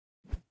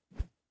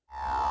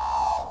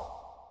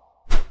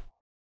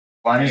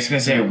Well, I'm just gonna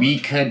say we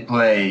could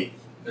play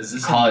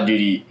Call of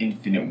Duty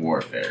Infinite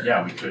Warfare.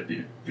 Yeah, we could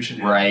do. We should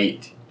do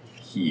right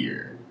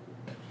here.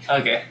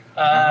 Okay.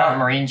 How about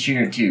Marine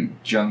Shooter 2,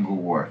 Jungle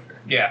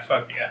Warfare. Yeah,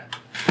 fuck yeah.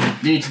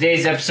 Dude,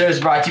 today's episode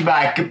is brought to you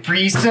by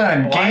Capri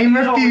Sun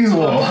Gamer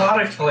Fuel.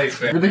 Product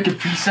placement. We're the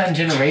Capri Sun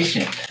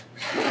generation.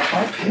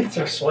 Our pits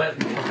are sweating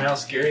from how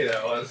scary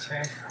that was,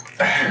 man.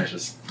 It's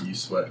just you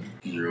sweating.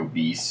 You're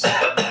obese.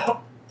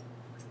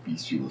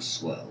 Obese people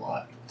sweat a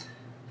lot.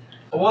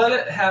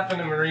 What happened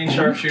to Marine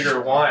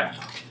Sharpshooter 1?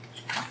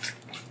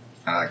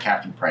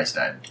 Captain Price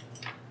died.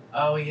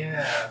 Oh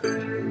yeah.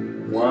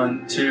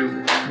 1, 2.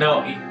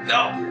 No,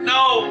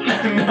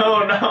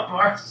 not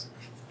Mars.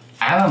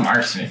 I'm a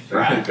marksman.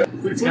 Right.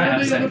 This guy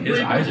has like, his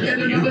eyes are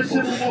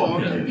beautiful.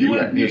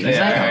 Dude, he's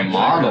like a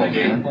model,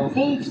 man.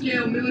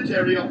 Full-scale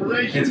military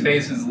operations. His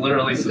face is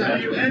literally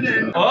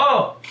symmetrical.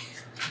 Oh!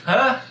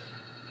 Huh?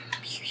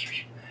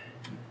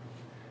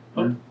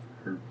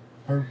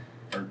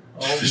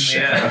 Oh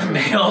yeah,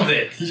 nailed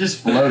it. He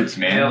just floats,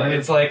 man.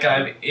 It's like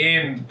I'm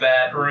in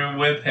that room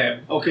with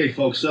him. Okay,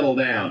 folks, settle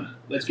down.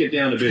 Let's get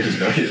down to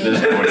business. At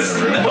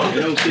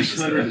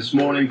 0600 this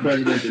morning,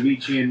 President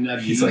Dmitry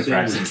He's like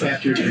was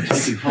captured and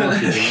taken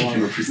hostage along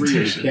with three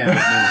of his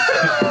cabinet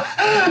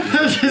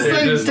They're just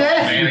like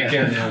dead.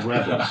 Mannequin.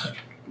 rebels.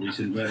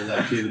 Recent rebel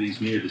activities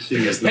near the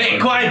city. Hey,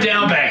 quiet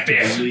down back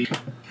there.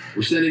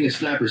 We're sending a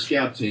sniper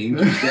scout team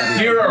to establish.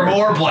 Here are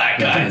more black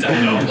guys I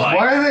don't like.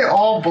 Why are they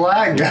all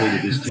black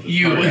guys?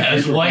 You,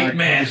 as white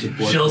man,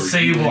 shall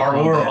save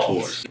our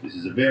world. This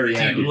is a very Do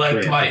active you like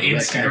trail. my Direct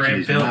action Instagram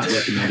is not filter?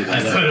 recommended I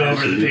unless put over the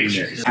absolutely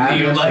pictures. necessary.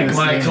 Do you like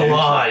my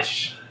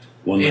collage?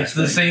 One It's last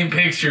the thing. same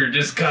picture,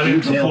 just cut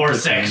into Detailed 4 plan.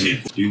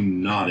 sections. Do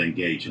not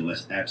engage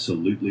unless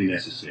absolutely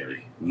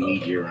necessary. We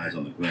need your eyes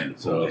on the ground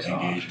to pull So this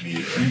off. engage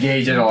me.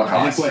 Engage at all Any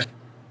costs. questions?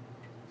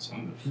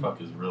 Something the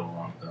fuck is real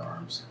wrong with their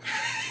arms.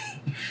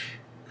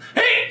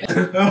 Hey!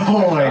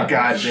 Oh my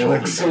god, they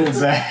look so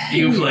bad.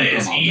 You play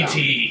as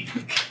E.T.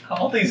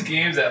 All these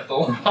games have the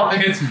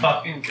longest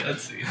fucking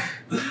cutscene.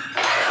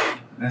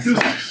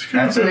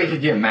 That's so they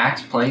could get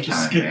max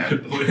playtime,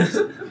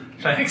 man.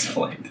 Max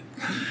Playtime.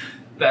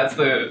 That's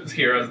the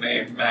hero's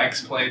name,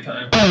 Max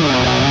Playtime.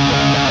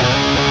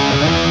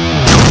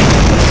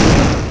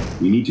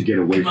 We need to get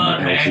away Come from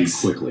on, the LT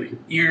Max. quickly.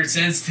 Your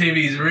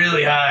sensitivity's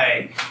really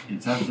high.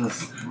 It's not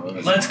this.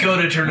 Let's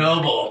go to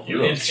Chernobyl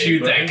You and okay,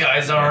 shoot that buddy?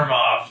 guy's arm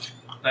off.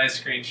 Nice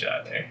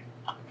screenshot there.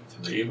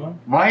 3 of them?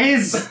 Why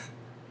is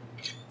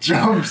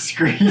jump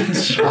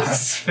screenshot?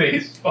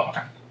 Space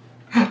bar.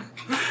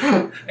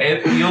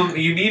 And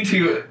you need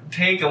to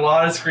take a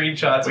lot of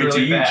screenshots Wait, really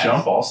do you fast.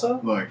 jump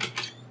also? Look.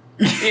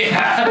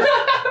 Yeah.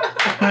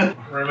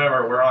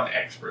 Remember, we're on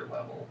expert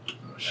level.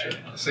 Oh shit.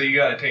 Right? So you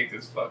gotta take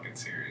this fucking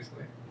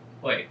seriously.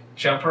 Wait,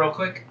 jump real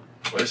quick?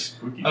 What is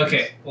spooky?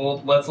 Okay,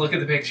 well, let's look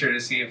at the picture to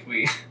see if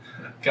we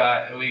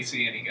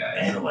see any guys.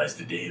 Analyze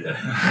the data.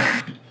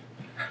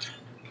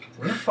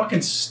 What a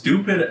fucking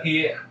stupid.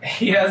 He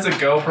has a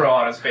GoPro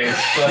on his face,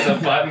 but the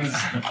button's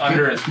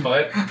under his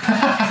foot.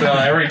 So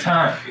every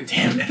time.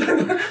 Damn it.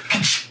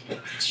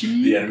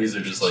 The enemies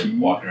are just like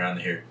walking around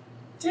here.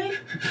 What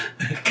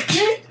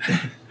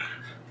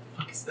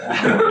is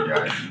that? Oh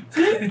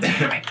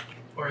my god.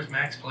 Where's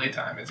Max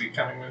Playtime? Is he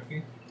coming with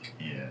me?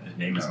 Yeah. His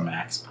name is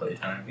Max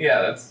Playtime.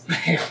 Yeah, that's.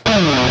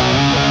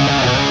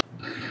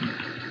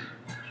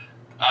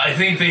 I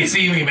think they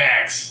see me,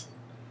 Max.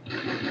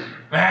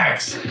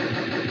 Max,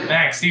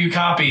 do you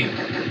copy?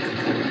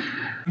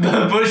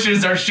 The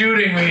bushes are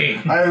shooting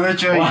me. I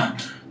literally.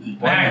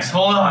 Max,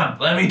 hold on.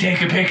 Let me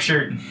take a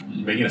picture.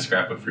 You're making a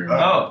scrapbook for your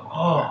mom.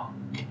 Oh.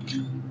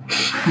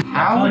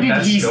 How did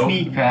that he scope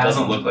sneak past?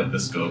 Doesn't look like the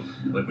scope.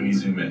 Like when you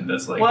zoom in,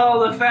 that's like. Well,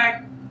 the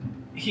fact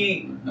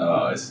he.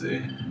 Oh, I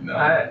see. No,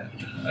 I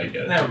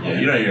get it. never Yeah, mind.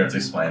 you don't even have to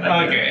explain.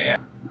 I get it. Okay. Yeah.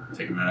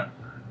 Take a minute.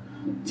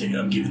 Take it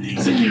up. Give it the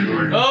executive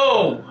order.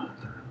 Oh.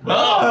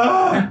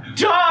 Oh,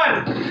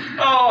 John!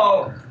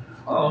 Oh.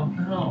 Oh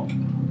no.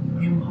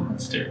 You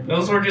monster.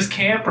 Those were just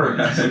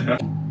campers.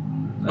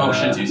 Oh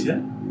shit! Do you see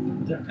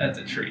that? That's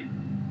a tree.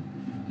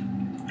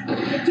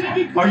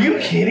 Are you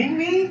kidding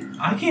me?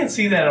 I can't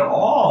see that at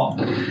all.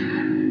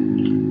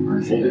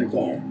 Holding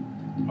fire.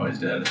 Oh, he's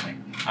dead. I think.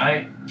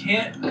 I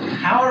can't.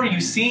 How are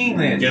you seeing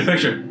this? Get a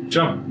picture.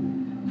 Jump.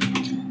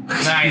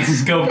 Nice.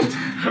 Scope.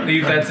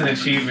 That's an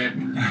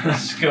achievement.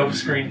 Scope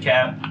screen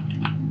cap.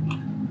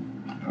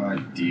 Oh,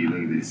 dude,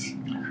 look at this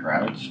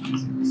crouch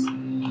physics.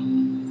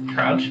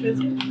 Crouch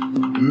physics?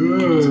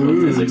 Let's put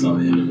physics on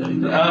the end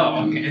of that.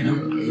 Oh, okay.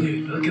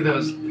 Dude, look at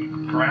those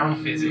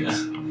ground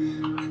physics.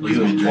 Look at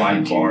those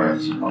wide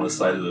bars on the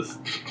side of the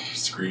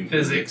screen.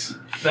 Physics.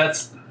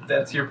 That's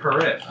your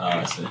perip. Oh,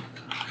 I see.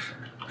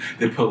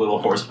 They put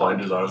little horse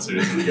blinders on so he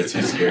doesn't get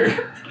too scared.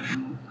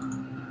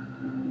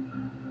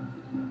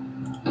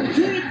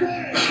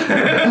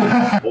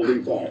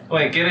 Holding fire.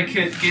 Wait, get a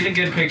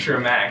good picture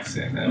of Max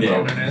in the Yeah,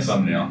 wilderness.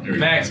 thumbnail. Here we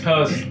go. Max,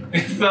 pose.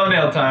 It's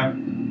thumbnail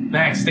time.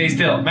 Max, stay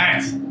still.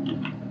 Max.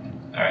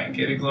 All right,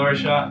 get a glory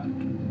shot.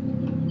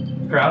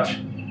 Crouch.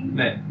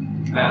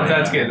 Then.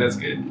 That's good. That's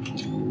good.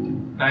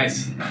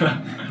 Nice.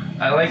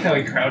 I like how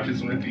he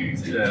crouches with you.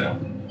 Yeah.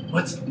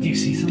 Do you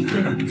see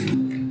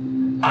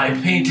something?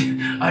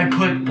 I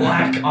put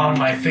black on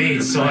my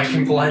face so I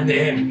can blend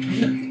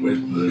in.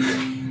 With the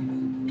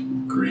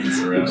green Looks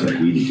surrounding. like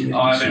we need to make Oh,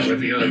 a I meant decision.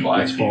 with the other black.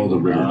 Let's follow the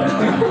river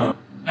back.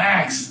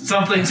 Max,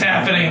 something's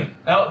happening.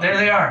 Oh, there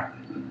they are.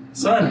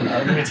 Son,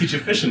 I'm gonna teach you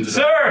fishing today.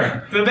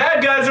 Sir, the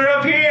bad guys are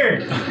up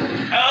here.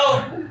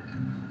 Help!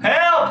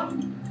 Help!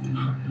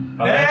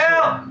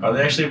 Are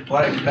they actually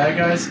black bad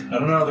guys? I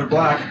don't know, they're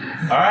black.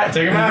 Alright,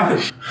 take them out.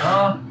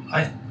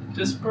 I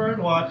just bird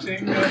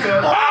watching.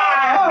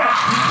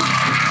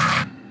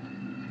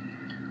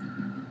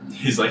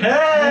 He's like,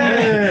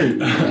 hey!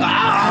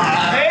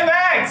 Hey,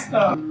 Max!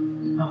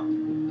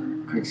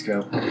 Quick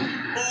scope.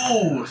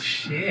 Oh,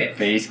 shit.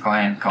 Face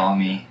Clan, call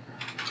me.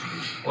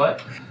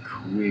 What?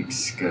 Quick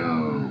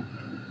scope.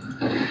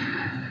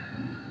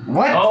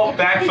 What? Oh,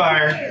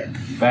 backfire.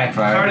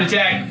 Backfire. Heart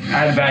attack.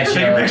 Add back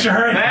Take a picture,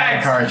 hurry!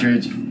 Max!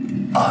 cartridge.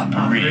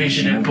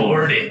 Operation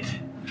aborted.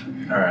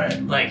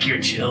 Alright. Like your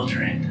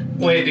children.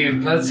 Wait,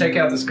 dude, let's take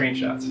out the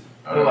screenshots.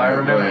 Oh, I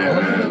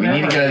remember. Wait. We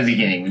need to go to the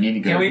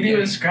beginning. Can we do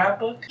a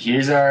scrapbook?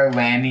 Here's our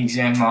landing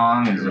zone,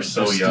 Mom. It's We were a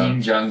so pristine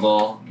young.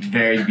 jungle.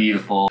 Very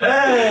beautiful.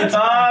 Hey!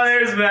 Oh,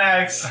 there's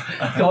Max.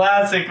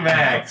 Classic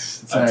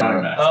Max. So,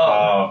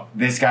 Oh.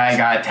 this guy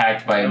got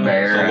attacked by a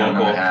bear. I don't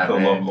know what The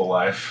happened. local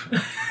life.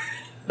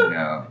 You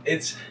know.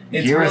 It's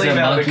Here was really a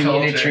about the monkey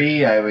in a culture.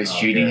 tree. I was Oh,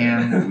 shooting good.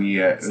 him. We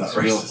it It's was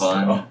not real racist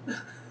fun.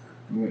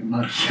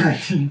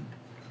 Monkey.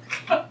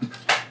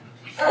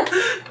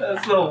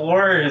 That's the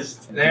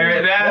worst.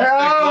 There, that's the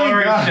Oh,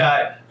 glory God.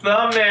 shot.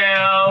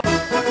 Thumbnail.